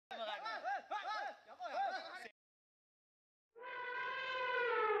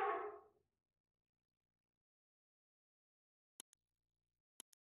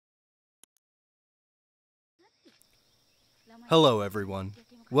Hello everyone.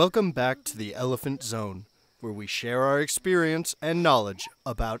 Welcome back to the Elephant Zone, where we share our experience and knowledge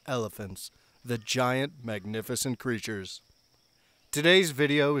about elephants, the giant, magnificent creatures. Today's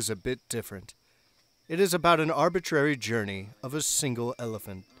video is a bit different. It is about an arbitrary journey of a single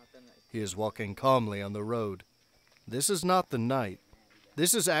elephant. He is walking calmly on the road. This is not the night.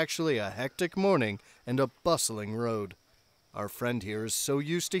 This is actually a hectic morning and a bustling road. Our friend here is so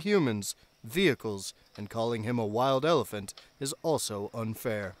used to humans, vehicles, and calling him a wild elephant is also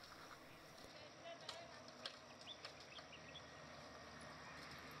unfair.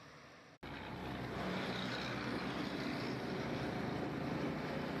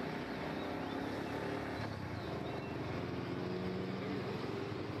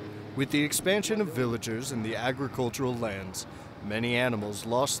 With the expansion of villagers and the agricultural lands, many animals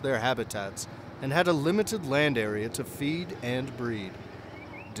lost their habitats and had a limited land area to feed and breed.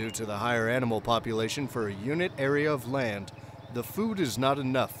 Due to the higher animal population for a unit area of land, the food is not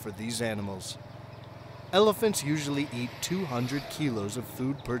enough for these animals. Elephants usually eat 200 kilos of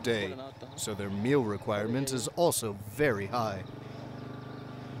food per day, so their meal requirement is also very high.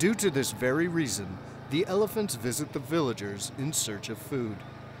 Due to this very reason, the elephants visit the villagers in search of food.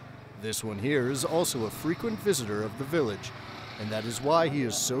 This one here is also a frequent visitor of the village, and that is why he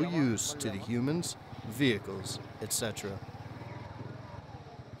is so used to the humans, vehicles, etc.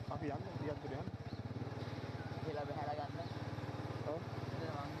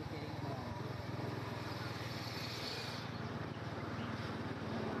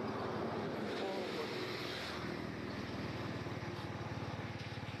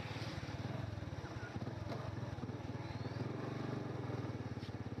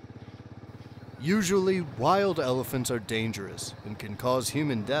 Usually, wild elephants are dangerous and can cause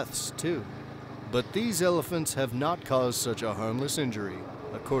human deaths too. But these elephants have not caused such a harmless injury,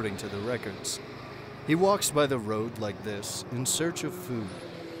 according to the records. He walks by the road like this in search of food.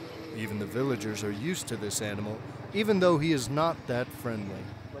 Even the villagers are used to this animal, even though he is not that friendly.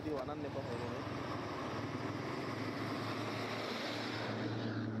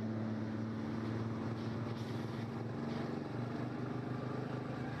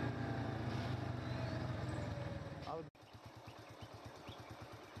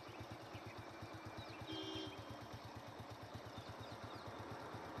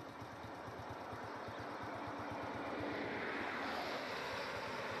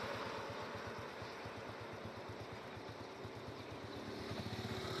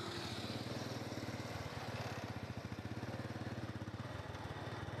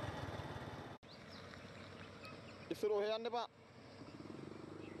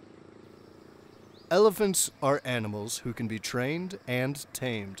 Elephants are animals who can be trained and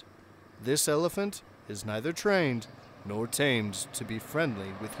tamed. This elephant is neither trained nor tamed to be friendly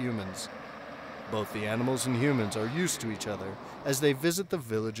with humans. Both the animals and humans are used to each other as they visit the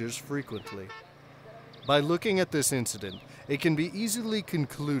villagers frequently. By looking at this incident, it can be easily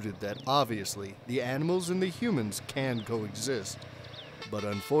concluded that obviously the animals and the humans can coexist. But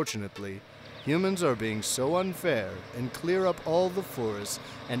unfortunately, humans are being so unfair and clear up all the forests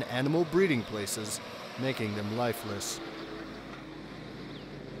and animal breeding places, making them lifeless.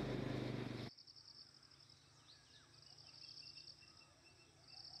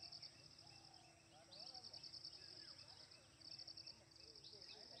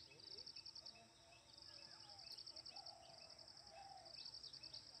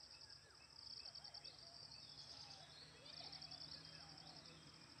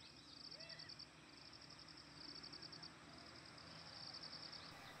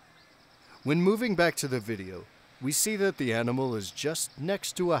 When moving back to the video, we see that the animal is just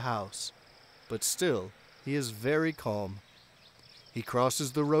next to a house, but still, he is very calm. He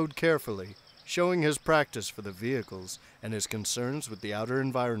crosses the road carefully, showing his practice for the vehicles and his concerns with the outer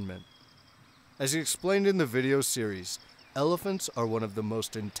environment. As explained in the video series, elephants are one of the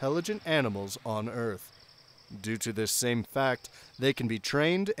most intelligent animals on Earth. Due to this same fact, they can be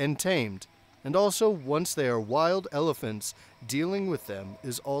trained and tamed. And also, once they are wild elephants, dealing with them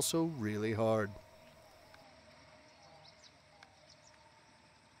is also really hard.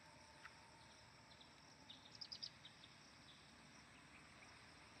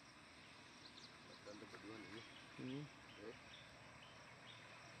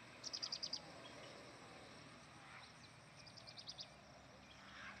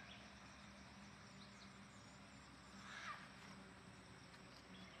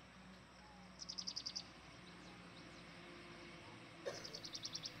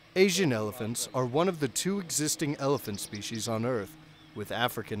 Asian elephants are one of the two existing elephant species on Earth, with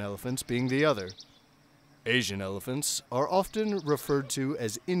African elephants being the other. Asian elephants are often referred to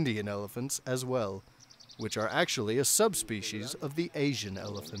as Indian elephants as well. which are actually a subspecies of the Asian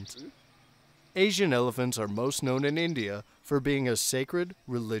elephant. Asian elephants are most known in India for being a sacred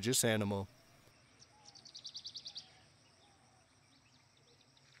religious animal.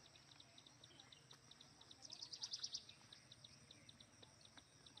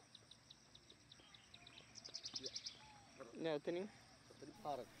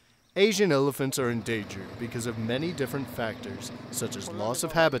 Asian elephants are endangered because of many different factors, such as loss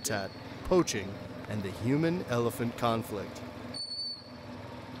of habitat, poaching, and the human-elephant conflict.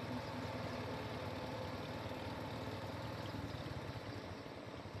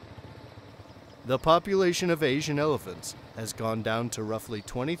 The population of Asian elephants has gone down to roughly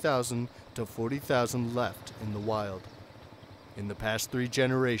 20,000 to 40,000 left in the wild. In the past 3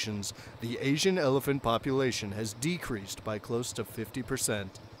 generations, the Asian elephant population has decreased by close to 50%.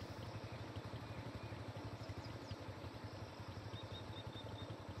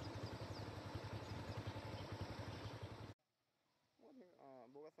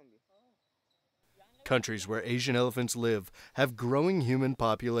 Countries where Asian elephants live have growing human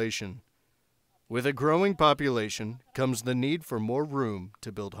population. With a growing population comes the need for more room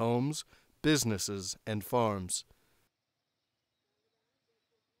to build homes, businesses, and farms.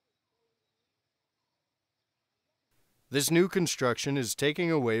 This new construction is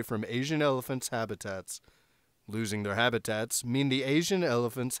taking away from Asian elephants' habitats. Losing their habitats mean the Asian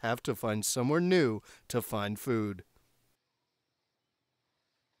elephants have to find somewhere new to find food.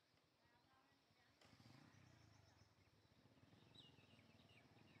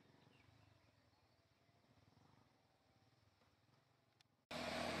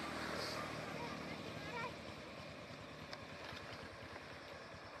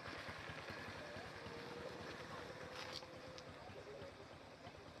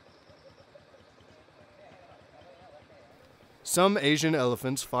 Some Asian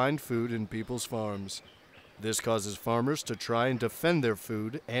elephants find food in people's farms. This causes farmers to try and defend their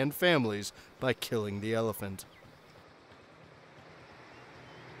food and families by killing the elephant.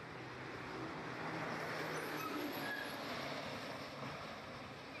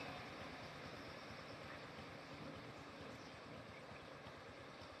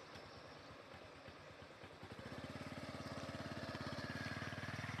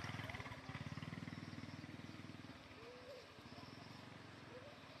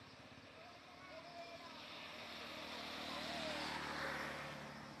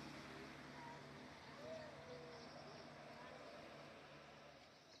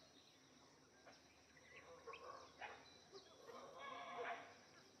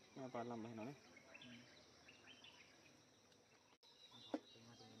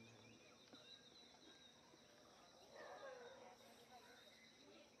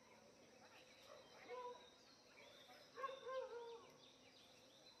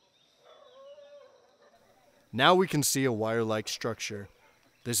 Now we can see a wire-like structure.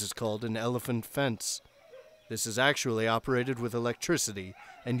 This is called an elephant fence. This is actually operated with electricity,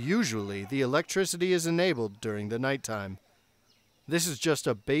 and usually the electricity is enabled during the nighttime. This is just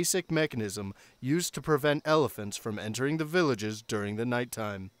a basic mechanism used to prevent elephants from entering the villages during the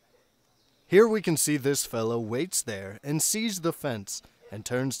nighttime. Here we can see this fellow waits there and sees the fence and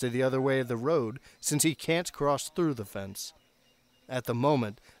turns to the other way of the road since he can't cross through the fence. At the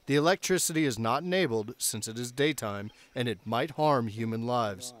moment, the electricity is not enabled since it is daytime and it might harm human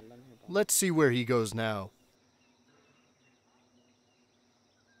lives. Let's see where he goes now.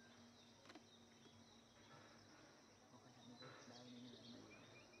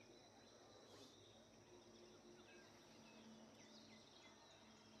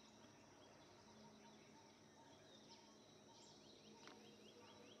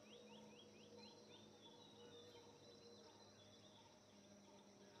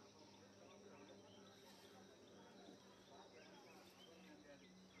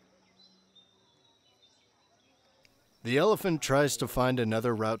 The elephant tries to find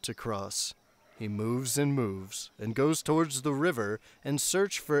another route to cross. He moves and goes towards the river and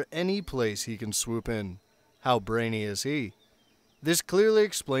search for any place he can swoop in. How brainy is he? This clearly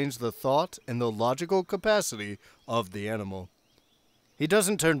explains the thought and the logical capacity of the animal. He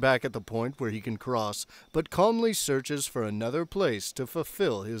doesn't turn back at the point where he can cross, but calmly searches for another place to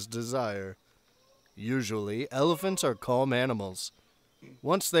fulfill his desire. Usually, elephants are calm animals.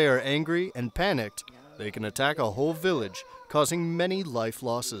 Once they are angry and panicked, they can attack a whole village, causing many life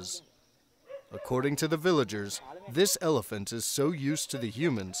losses. According to the villagers, this elephant is so used to the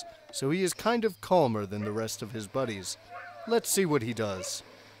humans, so he is kind of calmer than the rest of his buddies. Let's see what he does.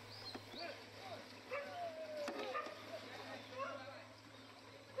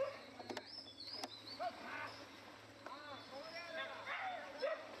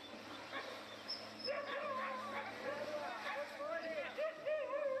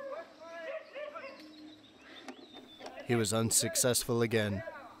 He was unsuccessful again,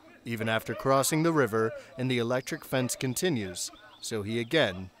 even after crossing the river, and the electric fence continues, so he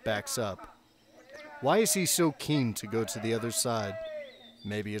again backs up. Why is he so keen to go to the other side?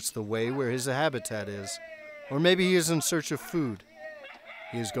 Maybe it's the way where his habitat is, or maybe he is in search of food.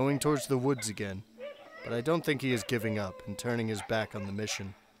 He is going towards the woods again, but I don't think he is giving up and turning his back on the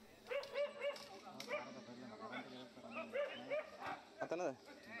mission.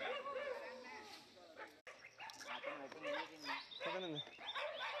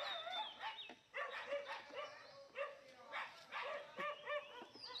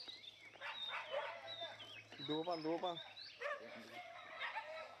 Dua pa.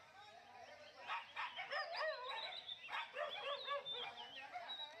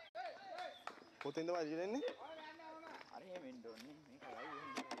 Putin daw aja ni.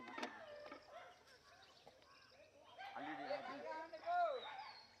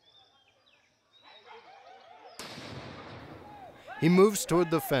 He moves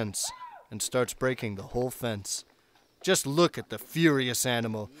toward the fence and starts breaking the whole fence. Just look at the furious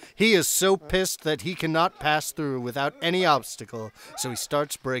animal. He is so pissed that he cannot pass through without any obstacle, so he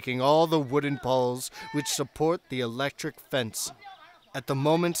starts breaking all the wooden poles which support the electric fence. At the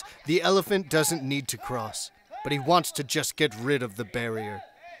moment, the elephant doesn't need to cross, but he wants to just get rid of the barrier.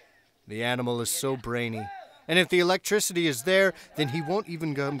 The animal is so brainy, and if the electricity is there, then he won't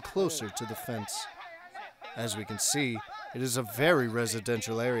even come closer to the fence. As we can see, it is a very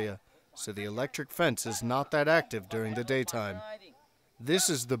residential area, so the electric fence is not that active during the daytime. This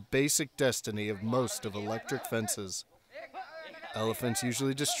is the basic destiny of most of electric fences. Elephants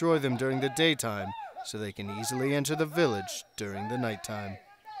usually destroy them during the daytime, so they can easily enter the village during the nighttime.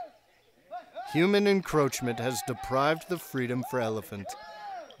 Human encroachment has deprived the freedom for elephant.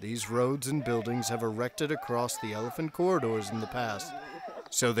 These roads and buildings have erected across the elephant corridors in the past,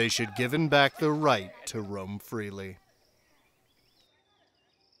 so they should given back the right to roam freely.